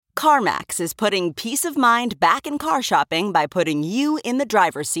CarMax is putting peace of mind back in car shopping by putting you in the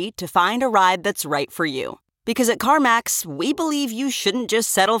driver's seat to find a ride that's right for you. Because at CarMax, we believe you shouldn't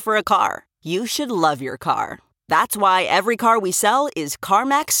just settle for a car. You should love your car. That's why every car we sell is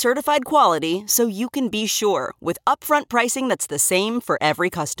CarMax certified quality, so you can be sure with upfront pricing that's the same for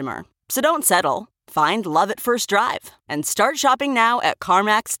every customer. So don't settle. Find love at first drive and start shopping now at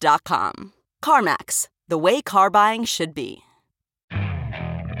CarMax.com. CarMax, the way car buying should be.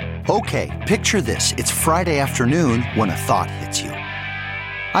 Okay, picture this. It's Friday afternoon when a thought hits you.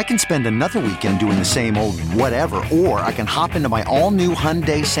 I can spend another weekend doing the same old whatever, or I can hop into my all-new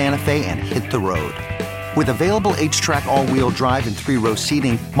Hyundai Santa Fe and hit the road. With available H-Track all-wheel drive and 3-row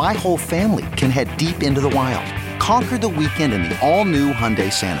seating, my whole family can head deep into the wild. Conquer the weekend in the all-new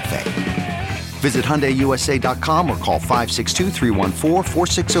Hyundai Santa Fe. Visit HyundaiUSA.com or call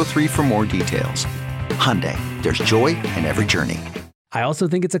 562-314-4603 for more details. Hyundai, there's joy in every journey. I also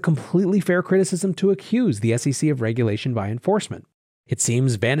think it's a completely fair criticism to accuse the SEC of regulation by enforcement. It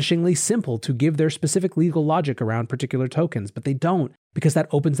seems vanishingly simple to give their specific legal logic around particular tokens, but they don't, because that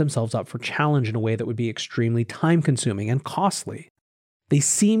opens themselves up for challenge in a way that would be extremely time-consuming and costly. They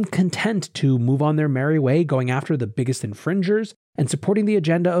seem content to move on their merry way, going after the biggest infringers and supporting the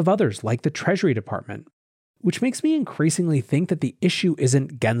agenda of others like the Treasury Department, which makes me increasingly think that the issue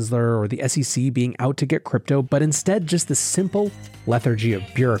isn't Gensler or the SEC being out to get crypto, but instead just the simple lethargy of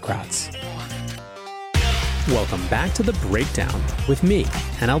bureaucrats. Welcome back to The Breakdown with me,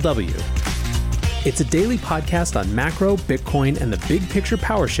 NLW. It's a daily podcast on macro, Bitcoin, and the big picture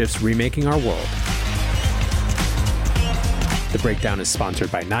power shifts remaking our world. The Breakdown is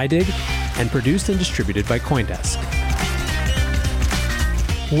sponsored by NYDIG and produced and distributed by CoinDesk.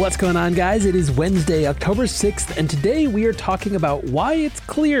 What's going on, guys? It is Wednesday, October 6th, and today we are talking about why it's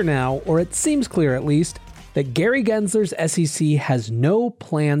clear now, or it seems clear at least, that Gary Gensler's SEC has no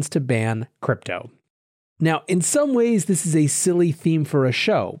plans to ban crypto. Now, in some ways, this is a silly theme for a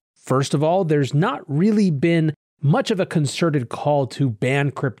show. First of all, there's not really been much of a concerted call to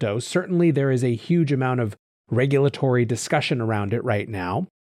ban crypto. Certainly, there is a huge amount of regulatory discussion around it right now.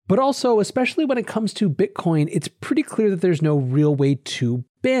 But also, especially when it comes to Bitcoin, it's pretty clear that there's no real way to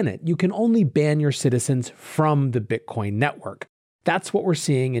ban it. You can only ban your citizens from the Bitcoin network. That's what we're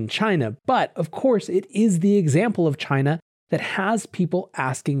seeing in China. But of course, it is the example of China that has people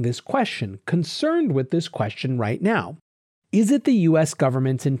asking this question, concerned with this question right now. Is it the US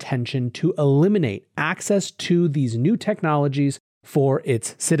government's intention to eliminate access to these new technologies for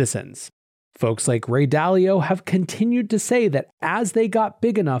its citizens? Folks like Ray Dalio have continued to say that as they got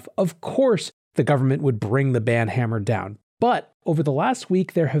big enough, of course, the government would bring the ban hammer down. But over the last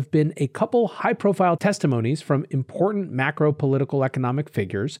week, there have been a couple high-profile testimonies from important macro-political economic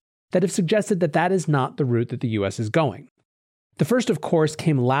figures that have suggested that that is not the route that the US is going. The first, of course,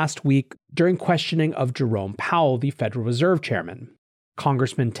 came last week during questioning of Jerome Powell, the Federal Reserve Chairman.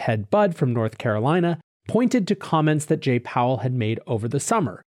 Congressman Ted Budd from North Carolina pointed to comments that Jay Powell had made over the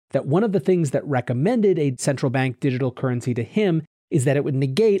summer, that one of the things that recommended a central bank digital currency to him is that it would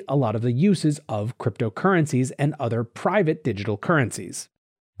negate a lot of the uses of cryptocurrencies and other private digital currencies.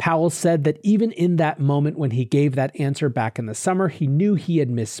 Powell said that even in that moment when he gave that answer back in the summer, he knew he had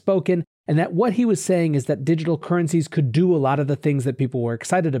misspoken, and that what he was saying is that digital currencies could do a lot of the things that people were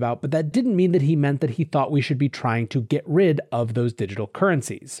excited about, but that didn't mean that he meant that he thought we should be trying to get rid of those digital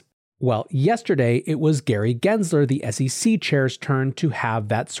currencies. Well, yesterday, it was Gary Gensler, the SEC chair's turn to have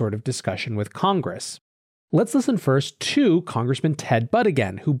that sort of discussion with Congress. Let's listen first to Congressman Ted Budd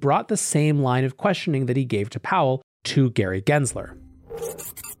again, who brought the same line of questioning that he gave to Powell to Gary Gensler.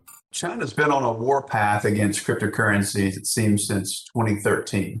 China's been on a warpath against cryptocurrencies, it seems, since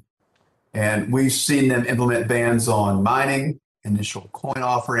 2013. And we've seen them implement bans on mining, initial coin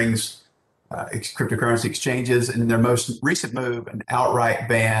offerings, cryptocurrency exchanges, and in their most recent move, an outright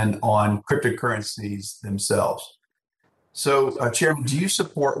ban on cryptocurrencies themselves. So, Chairman, do you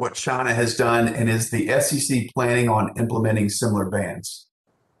support what China has done, and is the SEC planning on implementing similar bans?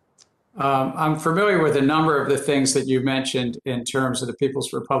 I'm familiar with a number of the things that you mentioned in terms of the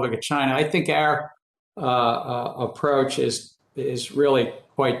People's Republic of China. I think our approach is really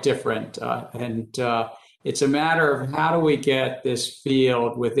quite different. And it's a matter of how do we get this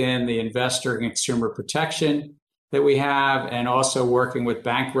field within the investor and consumer protection that we have, and also working with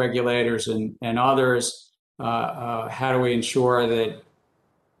bank regulators and others. How do we ensure that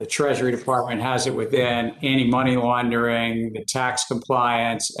the Treasury Department has it within anti-money laundering, the tax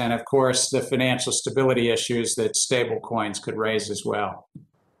compliance, and of course, the financial stability issues that stable coins could raise as well.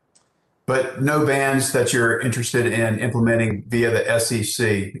 But no bans that you're interested in implementing via the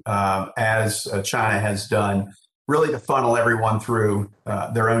SEC, as China has done really to funnel everyone through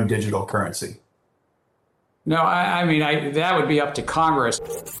their own digital currency. No, I mean, that would be up to Congress.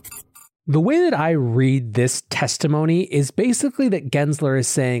 The way that I read this testimony is basically that Gensler is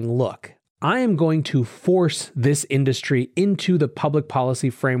saying, look, I am going to force this industry into the public policy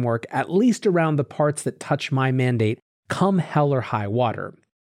framework, at least around the parts that touch my mandate, come hell or high water.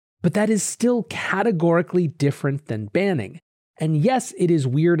 But that is still categorically different than banning. And yes, it is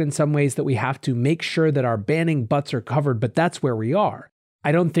weird in some ways that we have to make sure that our banning butts are covered, but that's where we are.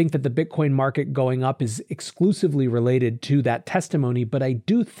 I don't think that the Bitcoin market going up is exclusively related to that testimony, but I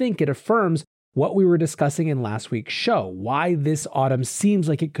do think it affirms what we were discussing in last week's show, why this autumn seems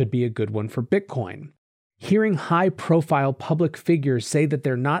like it could be a good one for Bitcoin. Hearing high-profile public figures say that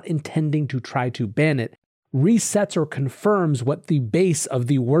they're not intending to try to ban it resets or confirms what the base of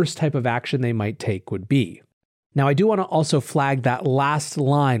the worst type of action they might take would be. Now, I do want to also flag that last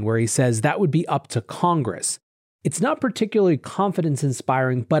line where he says that would be up to Congress. It's not particularly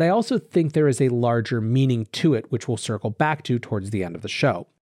confidence-inspiring, but I also think there is a larger meaning to it, which we'll circle back to towards the end of the show.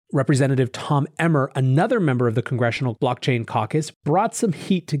 Representative Tom Emmer, another member of the Congressional Blockchain Caucus, brought some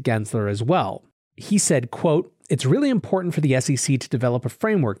heat to Gensler as well. He said, quote, "It's really important for the SEC to develop a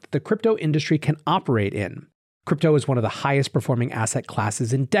framework that the crypto industry can operate in. Crypto is one of the highest performing asset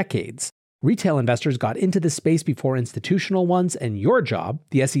classes in decades. Retail investors got into this space before institutional ones, and your job,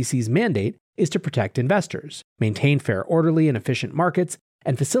 the SEC's mandate, is to protect investors, maintain fair, orderly, and efficient markets,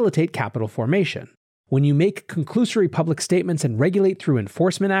 and facilitate capital formation. When you make conclusory public statements and regulate through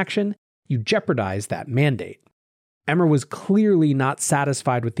enforcement action, you jeopardize that mandate." Emmer was clearly not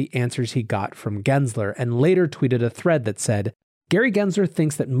satisfied with the answers he got from Gensler and later tweeted a thread that said, "Gary Gensler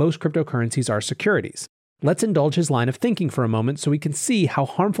thinks that most cryptocurrencies are securities. Let's indulge his line of thinking for a moment so we can see how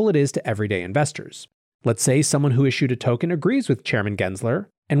harmful it is to everyday investors. Let's say someone who issued a token agrees with Chairman Gensler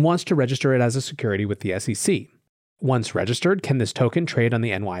and wants to register it as a security with the SEC. Once registered, can this token trade on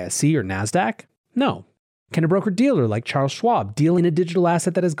the NYSE or NASDAQ? No. Can a broker-dealer like Charles Schwab deal in a digital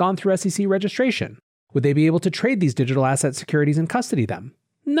asset that has gone through SEC registration? Would they be able to trade these digital asset securities and custody them?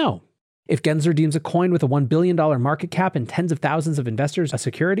 No. If Gensler deems a coin with a $1 billion market cap and tens of thousands of investors a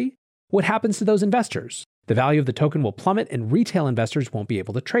security, what happens to those investors? The value of the token will plummet and retail investors won't be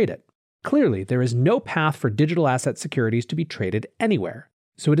able to trade it. Clearly, there is no path for digital asset securities to be traded anywhere.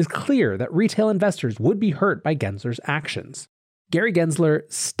 So it is clear that retail investors would be hurt by Gensler's actions. Gary Gensler,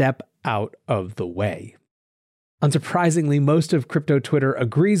 step out of the way." Unsurprisingly, most of crypto Twitter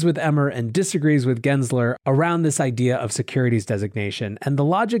agrees with Emmer and disagrees with Gensler around this idea of securities designation, and the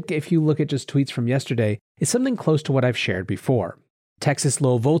logic, if you look at just tweets from yesterday, is something close to what I've shared before. Texas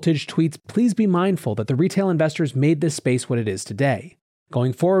Low Voltage tweets, "Please be mindful that the retail investors made this space what it is today.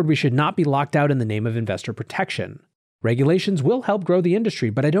 Going forward, we should not be locked out in the name of investor protection. Regulations will help grow the industry,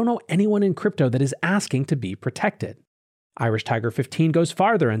 but I don't know anyone in crypto that is asking to be protected." Irish Tiger 15 goes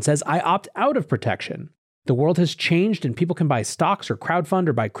farther and says, "I opt out of protection. The world has changed and people can buy stocks or crowdfund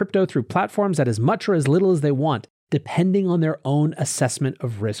or buy crypto through platforms at as much or as little as they want, depending on their own assessment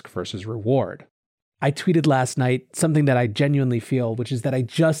of risk versus reward." I tweeted last night something that I genuinely feel, which is that I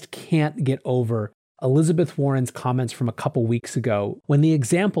just can't get over Elizabeth Warren's comments from a couple weeks ago when the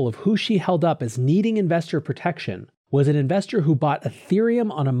example of who she held up as needing investor protection was an investor who bought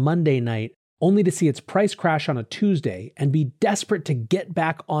Ethereum on a Monday night only to see its price crash on a Tuesday and be desperate to get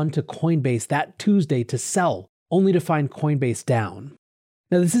back onto Coinbase that Tuesday to sell, only to find Coinbase down.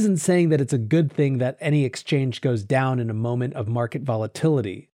 Now, this isn't saying that it's a good thing that any exchange goes down in a moment of market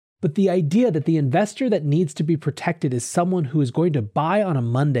volatility, but the idea that the investor that needs to be protected is someone who is going to buy on a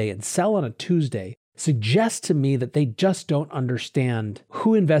Monday and sell on a Tuesday suggests to me that they just don't understand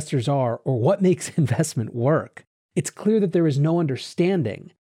who investors are or what makes investment work. It's clear that there is no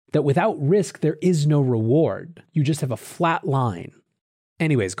understanding that without risk, there is no reward. You just have a flat line.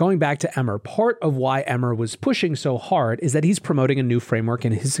 Anyways, going back to Emmer, part of why Emmer was pushing so hard is that he's promoting a new framework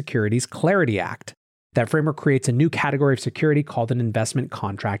in his Securities Clarity Act. That framework creates a new category of security called an investment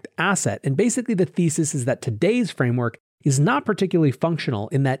contract asset. And basically the thesis is that today's framework is not particularly functional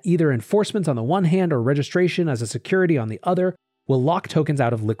in that either enforcement on the one hand or registration as a security on the other will lock tokens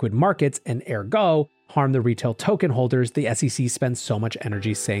out of liquid markets and ergo harm the retail token holders the SEC spends so much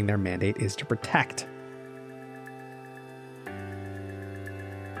energy saying their mandate is to protect.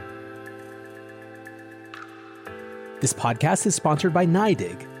 This podcast is sponsored by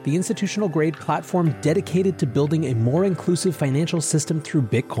NYDIG, the institutional-grade platform dedicated to building a more inclusive financial system through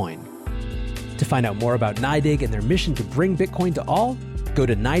Bitcoin. To find out more about NYDIG and their mission to bring Bitcoin to all, go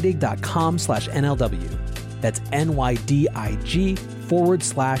to nydig.com/NLW. That's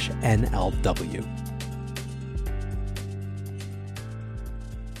NYDIG/NLW.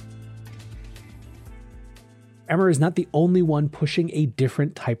 Emmer is not the only one pushing a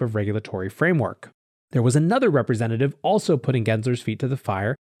different type of regulatory framework. There was another representative also putting Gensler's feet to the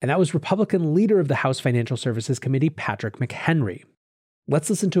fire, and that was Republican leader of the House Financial Services Committee, Patrick McHenry. Let's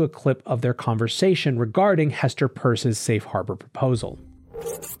listen to a clip of their conversation regarding Hester Peirce's safe harbor proposal.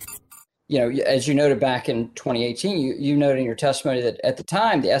 As you noted back in 2018, you noted in your testimony that at the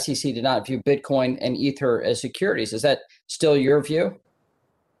time, the SEC did not view Bitcoin and Ether as securities. Is that still your view?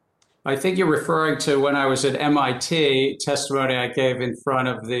 I think you're referring to when I was at MIT, testimony I gave in front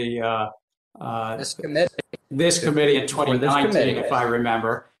of this committee in 2019, if I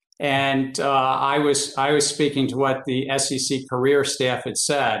remember. And I was speaking to what the SEC career staff had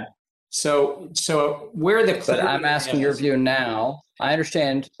said. So where the but I'm asking your view now. I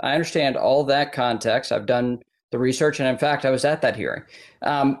understand all that context. I've done the research, and in fact, I was at that hearing.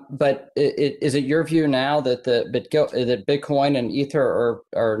 But is it your view now that that Bitcoin and Ether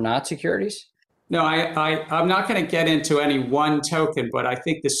are not securities? No, I'm not going to get into any one token, but I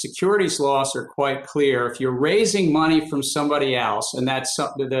think the securities laws are quite clear. If you're raising money from somebody else, and that's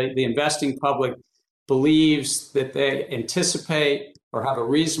something the investing public believes that they anticipate or have a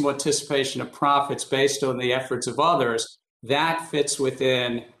reasonable anticipation of profits based on the efforts of others, that fits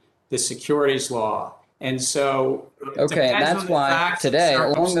within the securities law. And so, okay, that's why today,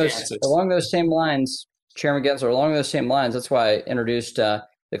 along those same lines, Chairman Gensler, along those same lines, that's why I introduced the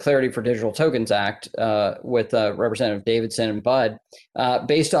Clarity for Digital Tokens Act with Representative Davidson and Budd,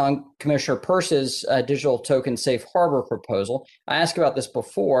 based on Commissioner Peirce's digital token safe harbor proposal. I asked about this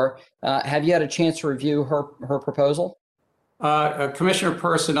before. Have you had a chance to review her proposal? Commissioner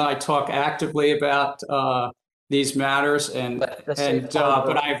Peirce and I talk actively about these matters, but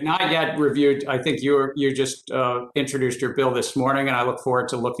I have not yet reviewed. I think you just introduced your bill this morning, and I look forward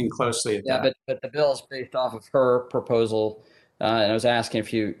to looking closely at that. But the bill is based off of her proposal, and I was asking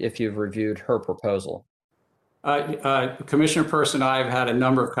if you've reviewed her proposal. Commissioner Peirce and I have had a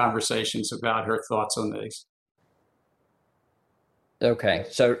number of conversations about her thoughts on these. Okay,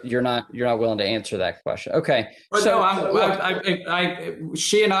 so you're not willing to answer that question. Okay,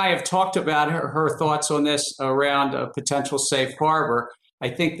 she and I have talked about her thoughts on this around a potential safe harbor. I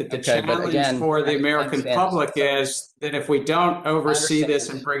think that the challenge for the American public is that if we don't oversee this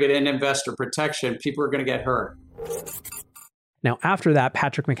and bring it in investor protection, people are going to get hurt. Now, after that,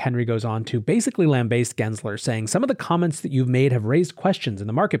 Patrick McHenry goes on to basically lambaste Gensler, saying some of the comments that you've made have raised questions in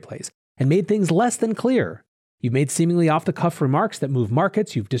the marketplace and made things less than clear. You've made seemingly off-the-cuff remarks that move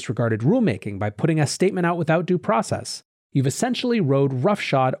markets. You've disregarded rulemaking by putting a statement out without due process. You've essentially rode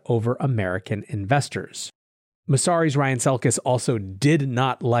roughshod over American investors. Masari's Ryan Selkis also did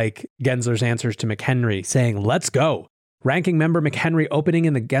not like Gensler's answers to McHenry, saying, "Let's go. Ranking member McHenry opening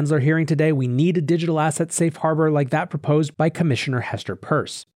in the Gensler hearing today, we need a digital asset safe harbor like that proposed by Commissioner Hester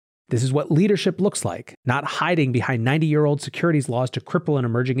Peirce. This is what leadership looks like, not hiding behind 90-year-old securities laws to cripple an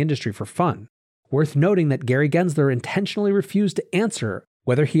emerging industry for fun." Worth noting that Gary Gensler intentionally refused to answer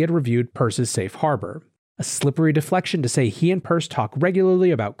whether he had reviewed Peirce's safe harbor. A slippery deflection to say he and Peirce talk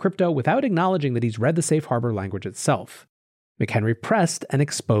regularly about crypto without acknowledging that he's read the safe harbor language itself. McHenry pressed and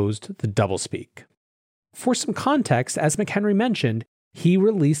exposed the doublespeak. For some context, as McHenry mentioned, he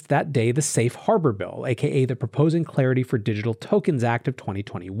released that day the Safe Harbor Bill, aka the Proposing Clarity for Digital Tokens Act of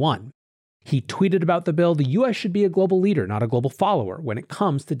 2021. He tweeted about the bill, "The U.S. should be a global leader, not a global follower, when it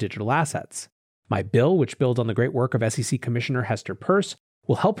comes to digital assets. My bill, which builds on the great work of SEC Commissioner Hester Peirce,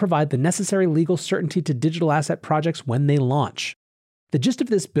 will help provide the necessary legal certainty to digital asset projects when they launch." The gist of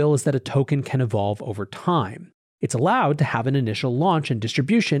this bill is that a token can evolve over time. It's allowed to have an initial launch and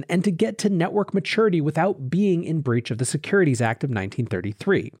distribution and to get to network maturity without being in breach of the Securities Act of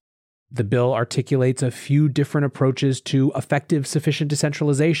 1933. The bill articulates a few different approaches to effective sufficient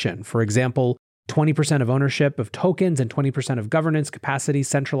decentralization. For example, 20% of ownership of tokens and 20% of governance capacity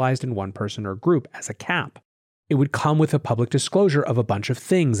centralized in one person or group as a cap. It would come with a public disclosure of a bunch of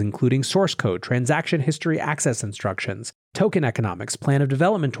things, including source code, transaction history access instructions, token economics, plan of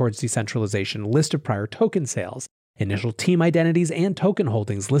development towards decentralization, list of prior token sales, initial team identities and token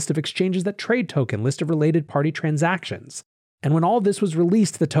holdings, list of exchanges that trade token, list of related party transactions. And when all this was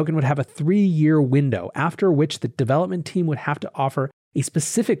released, the token would have a 3-year window, after which the development team would have to offer a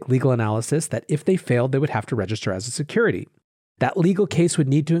specific legal analysis that if they failed, they would have to register as a security. That legal case would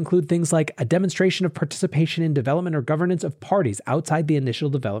need to include things like a demonstration of participation in development or governance of parties outside the initial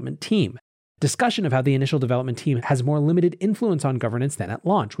development team, discussion of how the initial development team has more limited influence on governance than at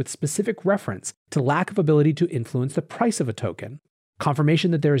launch, with specific reference to lack of ability to influence the price of a token,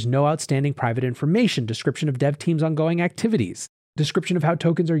 confirmation that there is no outstanding private information, description of dev team's ongoing activities, description of how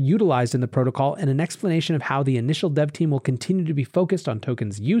tokens are utilized in the protocol, and an explanation of how the initial dev team will continue to be focused on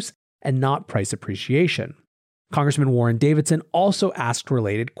tokens use and not price appreciation. Congressman Warren Davidson also asked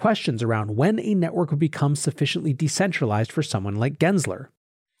related questions around when a network would become sufficiently decentralized for someone like Gensler.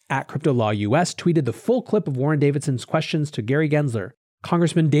 At Crypto Law US tweeted the full clip of Warren Davidson's questions to Gary Gensler.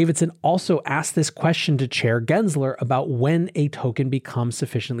 Congressman Davidson also asked this question to Chair Gensler about when a token becomes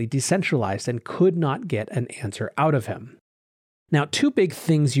sufficiently decentralized and could not get an answer out of him. Now, two big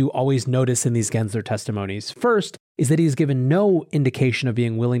things you always notice in these Gensler testimonies. First is that he has given no indication of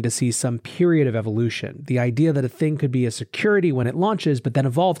being willing to see some period of evolution, the idea that a thing could be a security when it launches, but then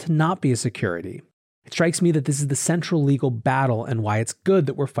evolve to not be a security. It strikes me that this is the central legal battle and why it's good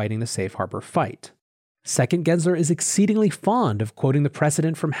that we're fighting the safe harbor fight. Second, Gensler is exceedingly fond of quoting the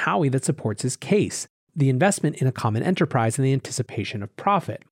precedent from Howey that supports his case, the investment in a common enterprise and the anticipation of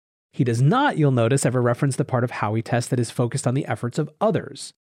profit. He does not, you'll notice, ever reference the part of Howey test that is focused on the efforts of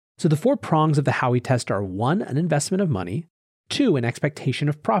others. So the 4 prongs of the Howey test are 1, an investment of money, 2, an expectation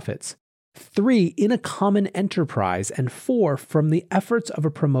of profits, 3, in a common enterprise, and 4, from the efforts of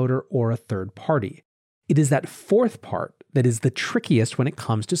a promoter or a third party. It is that fourth part that is the trickiest when it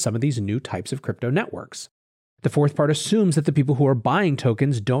comes to some of these new types of crypto networks. The fourth part assumes that the people who are buying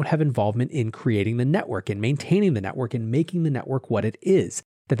tokens don't have involvement in creating the network, in maintaining the network, in making the network what it is,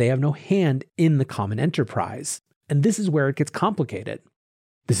 that they have no hand in the common enterprise. And this is where it gets complicated.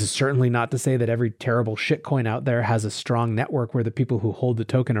 This is certainly not to say that every terrible shitcoin out there has a strong network where the people who hold the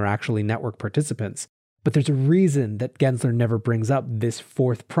token are actually network participants. But there's a reason that Gensler never brings up this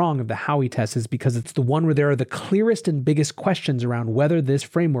fourth prong of the Howey test is because it's the one where there are the clearest and biggest questions around whether this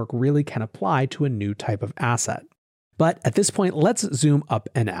framework really can apply to a new type of asset. But at this point, let's zoom up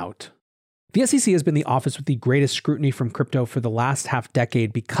and out. The SEC has been the office with the greatest scrutiny from crypto for the last half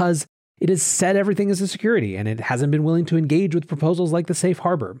decade because it has said everything is a security and it hasn't been willing to engage with proposals like the safe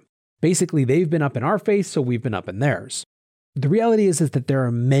harbor. Basically, they've been up in our face, so we've been up in theirs. The reality is that there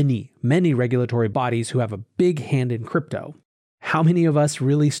are many regulatory bodies who have a big hand in crypto. How many of us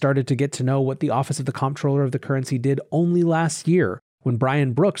really started to get to know what the Office of the Comptroller of the Currency did only last year when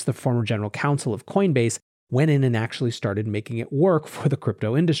Brian Brooks, the former general counsel of Coinbase, went in and actually started making it work for the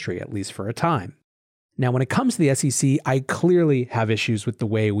crypto industry, at least for a time? Now, when it comes to the SEC, I clearly have issues with the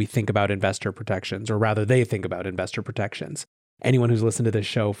way we think about investor protections, or rather they think about investor protections. Anyone who's listened to this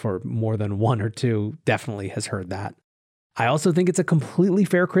show for more than 1 or 2 definitely has heard that. I also think it's a completely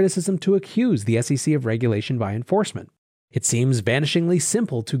fair criticism to accuse the SEC of regulation by enforcement. It seems vanishingly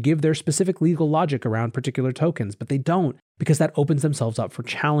simple to give their specific legal logic around particular tokens, but they don't because that opens themselves up for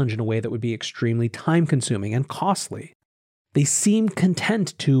challenge in a way that would be extremely time-consuming and costly. They seem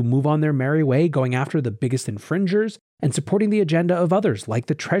content to move on their merry way, going after the biggest infringers and supporting the agenda of others like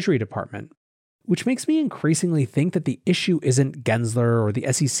the Treasury Department, which makes me increasingly think that the issue isn't Gensler or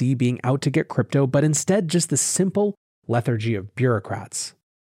the SEC being out to get crypto, but instead just the simple lethargy of bureaucrats.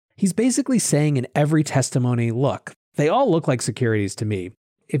 He's basically saying in every testimony, look, they all look like securities to me.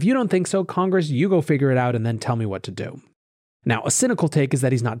 If you don't think so, Congress, you go figure it out and then tell me what to do. Now, a cynical take is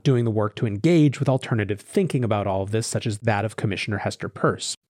that he's not doing the work to engage with alternative thinking about all of this, such as that of Commissioner Hester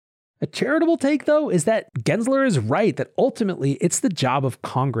Peirce. A charitable take, though, is that Gensler is right that ultimately it's the job of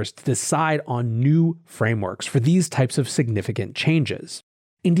Congress to decide on new frameworks for these types of significant changes.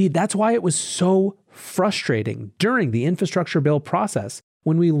 Indeed, that's why it was so frustrating during the infrastructure bill process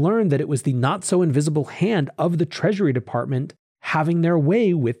when we learned that it was the not-so-invisible hand of the Treasury Department having their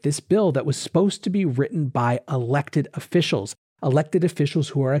way with this bill that was supposed to be written by elected officials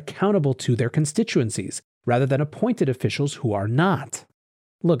who are accountable to their constituencies, rather than appointed officials who are not.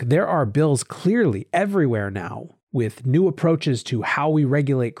 Look, there are bills clearly everywhere now with new approaches to how we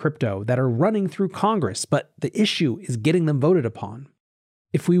regulate crypto that are running through Congress, but the issue is getting them voted upon.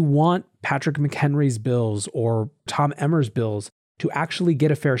 If we want Patrick McHenry's bills or Tom Emmer's bills to actually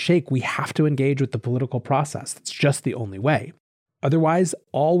get a fair shake, we have to engage with the political process. That's just the only way. Otherwise,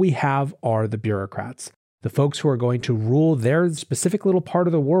 all we have are the bureaucrats, the folks who are going to rule their specific little part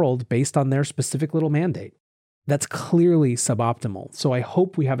of the world based on their specific little mandate. That's clearly suboptimal, so I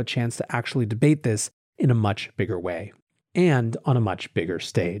hope we have a chance to actually debate this in a much bigger way and on a much bigger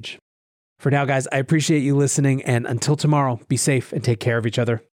stage. For now, guys, I appreciate you listening, and until tomorrow, be safe and take care of each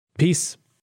other. Peace.